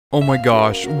Oh my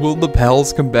gosh, will the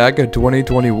pals come back in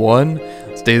 2021?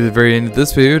 Stay to the very end of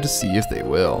this video to see if they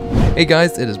will. Hey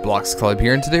guys, it is Blox Club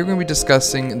here, and today we're going to be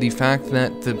discussing the fact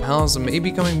that the pals may be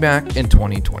coming back in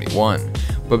 2021.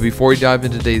 But before we dive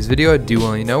into today's video, I do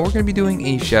want you to know we're going to be doing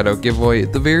a shadow giveaway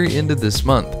at the very end of this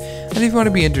month. And if you want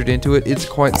to be entered into it, it's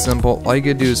quite simple. All you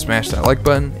gotta do is smash that like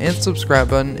button and subscribe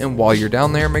button, and while you're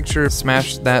down there, make sure to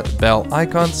smash that bell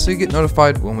icon so you get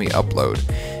notified when we upload.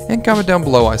 And comment down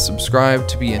below I subscribe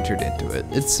to be entered into it.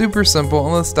 It's super simple,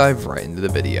 and let's dive right into the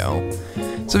video.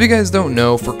 So if you guys don't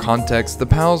know, for context, the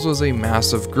Pals was a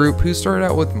massive group who started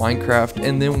out with Minecraft,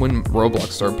 and then when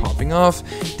Roblox started popping off,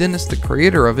 Denis, the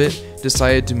creator of it,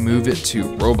 decided to move it to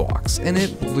Roblox, and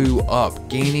it blew up,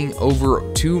 gaining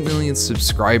over 2 million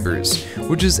subscribers,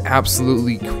 which is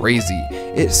absolutely crazy.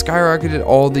 It skyrocketed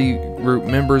all the group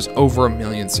members over 1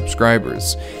 million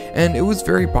subscribers, and it was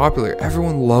very popular.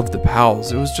 Everyone loved the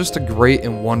Pals. It was just a great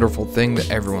and wonderful thing that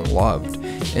everyone loved,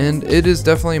 and it is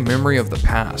definitely a memory of the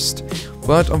past.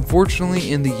 But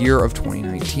unfortunately, in the year of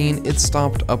 2019, it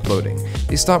stopped uploading.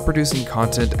 They stopped producing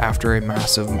content after a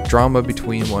massive drama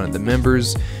between one of the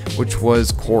members, which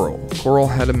was Corl. Corl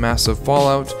had a massive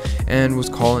fallout and was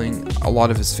calling a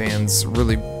lot of his fans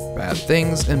really bad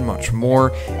things and much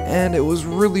more, and it was a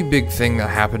really big thing that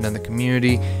happened in the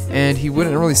community, and he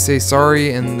wouldn't really say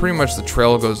sorry, and pretty much the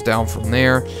trail goes down from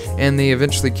there, and they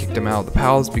eventually kicked him out of the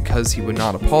Pals because he would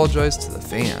not apologize to the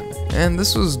fan. And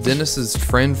this was Denis's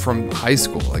friend from high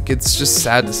school. Like, it's just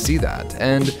sad to see that.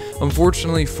 And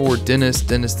unfortunately for Denis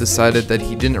decided that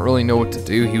he didn't really know what to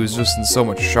do. He was just in so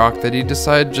much shock that he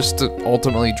decided just to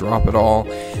ultimately drop it all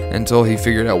until he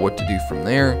figured out what to do from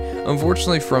there.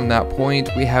 Unfortunately, from that point,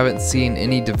 we haven't seen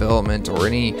any development or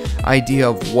any idea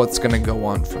of what's going to go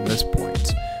on from this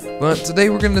point. But today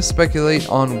we're going to speculate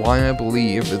on why I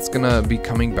believe it's going to be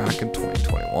coming back in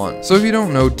 2021. So if you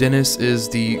don't know, Denis is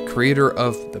the creator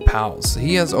of the Pals.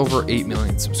 He has over 8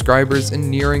 million subscribers and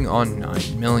nearing on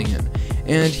 9 million.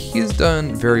 And he has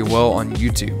done very well on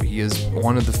YouTube. He is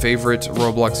one of the favorite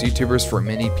Roblox YouTubers for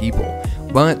many people.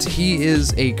 But he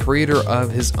is a creator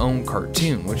of his own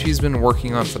cartoon, which he's been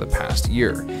working on for the past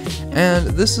year. And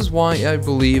this is why I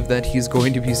believe that he's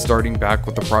going to be starting back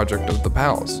with the project of the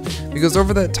Pals. Because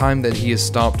over that time that he has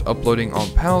stopped uploading on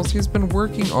Pals, he's been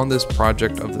working on this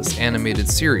project of this animated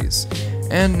series.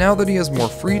 And now that he has more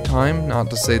free time, not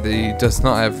to say that he does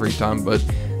not have free time, but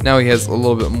now he has a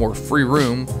little bit more free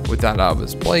room with that out of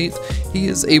his plate, he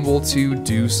is able to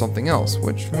do something else,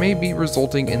 which may be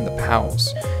resulting in the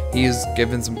Pals. He is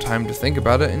given some time to think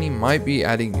about it, and he might be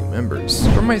adding new members.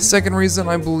 For my second reason,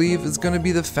 I believe is going to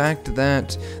be the fact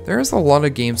that there's a lot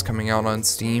of games coming out on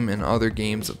Steam and other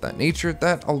games of that nature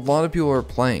that a lot of people are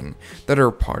playing that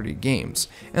are party games.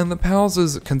 And the Pals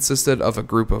is consisted of a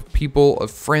group of people,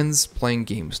 of friends playing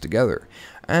games together.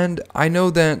 And I know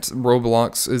that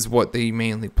Roblox is what they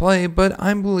mainly play, but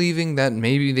I'm believing that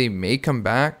maybe they may come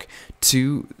back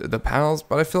to the Pals,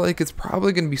 but I feel like it's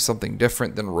probably going to be something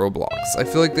different than Roblox. I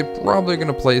feel like they're probably going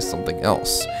to play something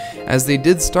else, as they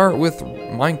did start with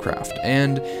Minecraft,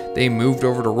 and they moved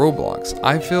over to Roblox.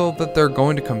 I feel that they're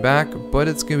going to come back, but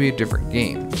it's going to be a different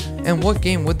game. And what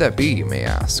game would that be, you may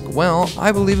ask? Well,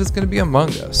 I believe it's going to be Among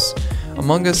Us.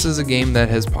 Among Us is a game that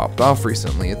has popped off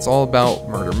recently. It's all about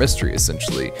murder mystery,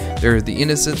 essentially. There are the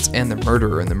innocents and the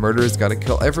murderer, and the murderer's got to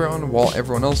kill everyone while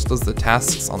everyone else does the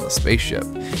tasks on the spaceship.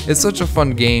 It's such a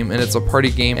fun game, and it's a party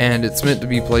game, and it's meant to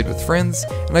be played with friends,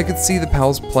 and I could see the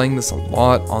Pals playing this a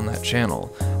lot on that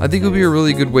channel. I think it would be a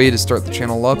really good way to start the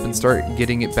channel up and start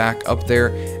getting it back up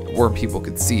there where people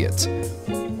could see it.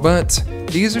 But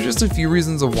these are just a few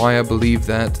reasons of why I believe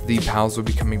that the Pals will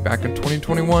be coming back in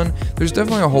 2021. There's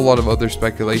definitely a whole lot of other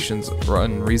speculations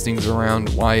and reasonings around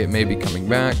why it may be coming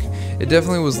back. It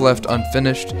definitely was left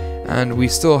unfinished, and we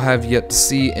still have yet to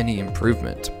see any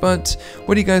improvement. But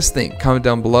what do you guys think? Comment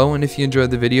down below, and if you enjoyed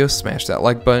the video, smash that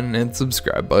like button and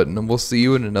subscribe button, and we'll see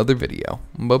you in another video.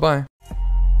 Bye bye.